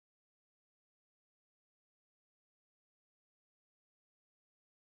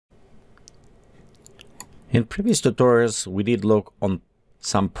In previous tutorials, we did look on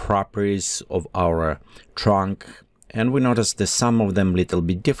some properties of our trunk, and we noticed that some of them a little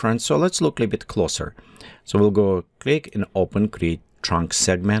bit different. So let's look a little bit closer. So we'll go click and open create trunk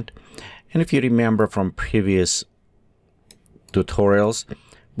segment. And if you remember from previous tutorials,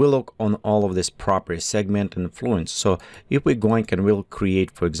 we'll look on all of this property segment and influence. So if we're going and we'll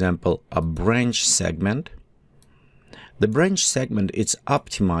create, for example, a branch segment. The branch segment, it's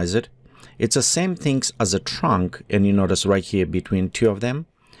optimized. It's the same things as a trunk, and you notice right here between two of them,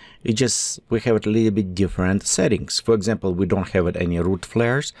 we have it a little bit different settings. For example, we don't have it any root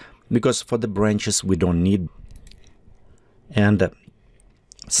flares because for the branches we don't need. And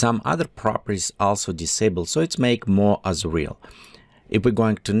some other properties also disabled, so it's make more as real. If we're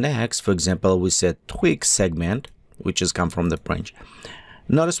going to next, for example, we set twig segment, which is come from the branch.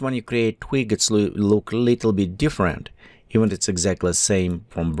 Notice when you create twig, it's look a little bit different. Even if it's exactly the same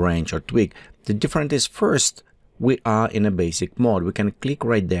from branch or twig. The difference is first, we are in a basic mode. We can click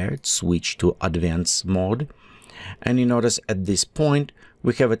right there, switch to advanced mode. And you notice at this point,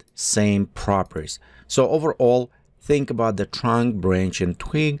 we have it same properties. So overall, think about the trunk, branch, and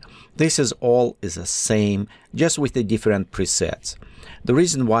twig. This is all is the same, just with the different presets. The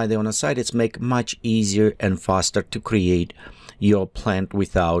reason why they're on the side, it's make much easier and faster to create your plant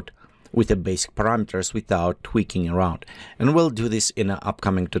with the basic parameters without tweaking around. And we'll do this in an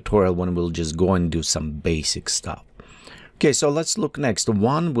upcoming tutorial when we'll just go and do some basic stuff. Okay, so let's look next.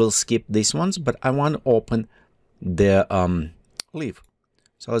 One, we'll skip these ones, but I want to open the leaf.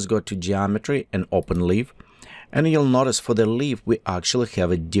 So let's go to geometry and open leaf. And you'll notice for the leaf, we actually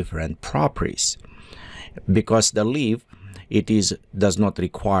have a different properties. Because the leaf, does not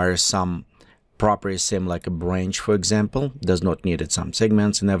require some properties same like a branch, for example, does not need it some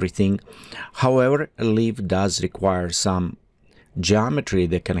segments and everything. However, a leaf does require some geometry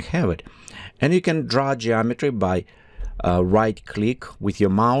that can have it. And you can draw geometry by right click with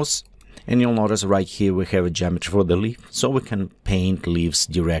your mouse, and you'll notice right here we have a geometry for the leaf, so we can paint leaves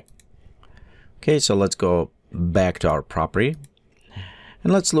direct. Okay, so let's go back to our property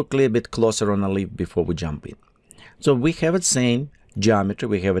and let's look a little bit closer on a leaf before we jump in. So we have it same geometry,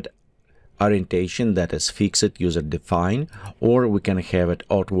 we have it orientation that is fixed user defined, or we can have it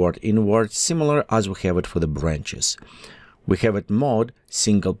outward inward, similar as we have it for the branches. We have it mode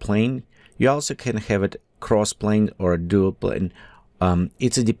single plane. You also can have it cross plane or dual plane.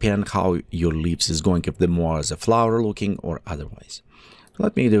 It's depend how your leaves is going, if they're more as a flower looking or otherwise.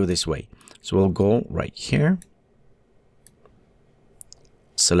 Let me do it this way. So we'll go right here,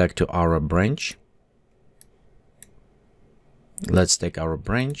 select to our branch. Let's take our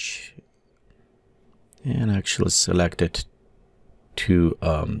branch and actually select it to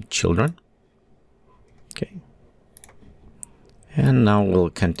children. Okay, and now we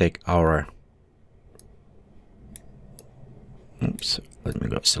can take our let me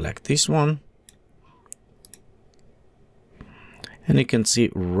go select this one, and you can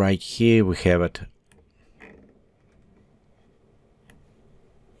see right here we have it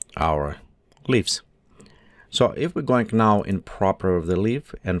our leaves. So if we're going now in proper of the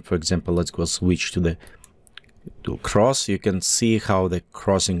leaf, and for example, let's go switch to cross, you can see how they're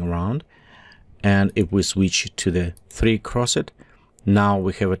crossing around. And if we switch to the 3 cross it, now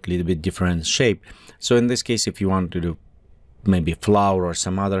we have a little bit different shape. So in this case, if you want to do maybe flower or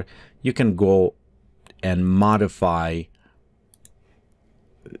some other, you can go and modify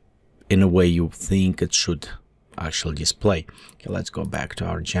in a way you think it should actually display. Okay, let's go back to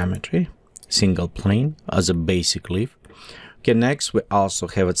our geometry. Single plane as a basic leaf. Okay, next we also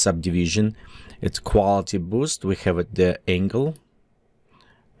have a subdivision. It's quality boost. We have it the angle,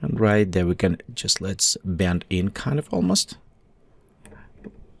 and right there we can just let's bend in kind of almost.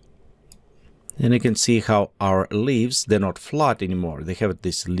 And you can see how our leaves, they're not flat anymore. They have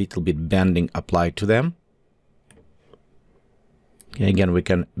this little bit bending applied to them. Okay, again we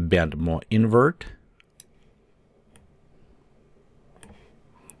can bend more invert.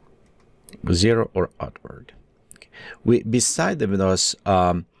 0 or outward. Okay. Beside those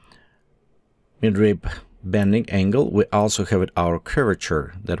mid-rib bending angle, we also have it our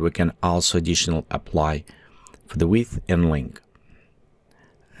curvature that we can also additional apply for the width and length.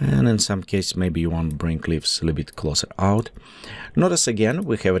 And in some case, maybe you want to bring leaves a little bit closer out. Notice again,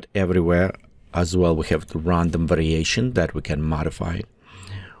 we have it everywhere as well. We have the random variation that we can modify.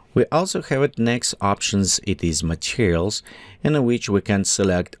 We also have it next options, it is materials, in which we can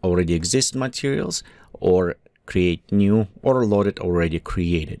select already exist materials or create new or load it already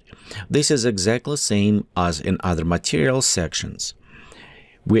created. This is exactly the same as in other material sections.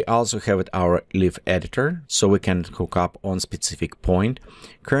 We also have our leaf editor, so we can hook up on specific point.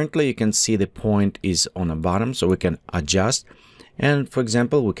 Currently, you can see the point is on the bottom, so we can adjust. And for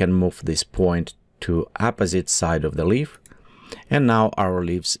example, we can move this point to opposite side of the leaf. And now our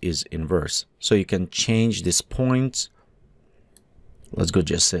leaves is inverse. So you can change these points. Let's go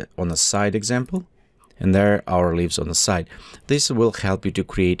just on a side example. And there our leaves on the side. This will help you to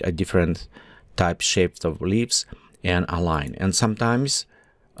create a different type shapes of leaves and align. And sometimes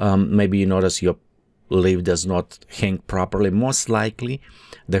maybe you notice your leaf does not hang properly. Most likely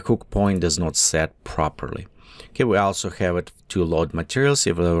the hook point does not set properly. Okay, we also have it to load materials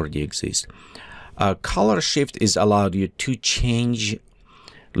if they already exist. Color shift is allowed you to change a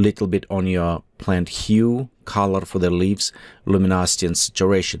little bit on your plant hue, color for the leaves, luminosity and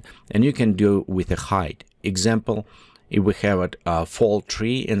saturation. And you can do with a height. Example, if we have a fall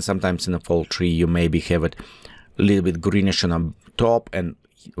tree, and sometimes in a fall tree you maybe have it a little bit greenish on the top and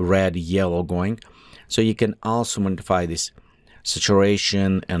red, yellow going. So you can also modify this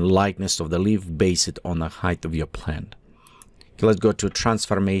saturation and lightness of the leaf based on the height of your plant. Okay, let's go to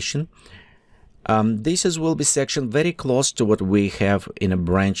transformation. This will be section very close to what we have in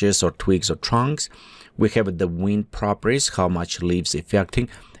branches or twigs or trunks. We have the wind properties, how much leaves affecting.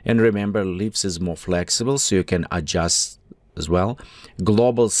 And remember, leaves is more flexible, so you can adjust as well.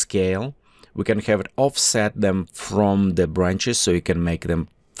 Global scale, we can have it offset them from the branches, so you can make them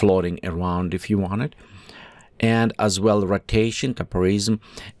floating around if you want it. And as well rotation, toporicism,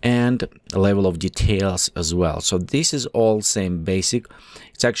 and level of details as well. So this is all same basic.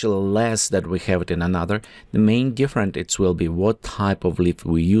 It's actually less that we have it in another. The main difference it will be what type of leaf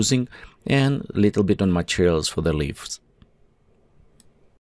we're using and a little bit on materials for the leaves.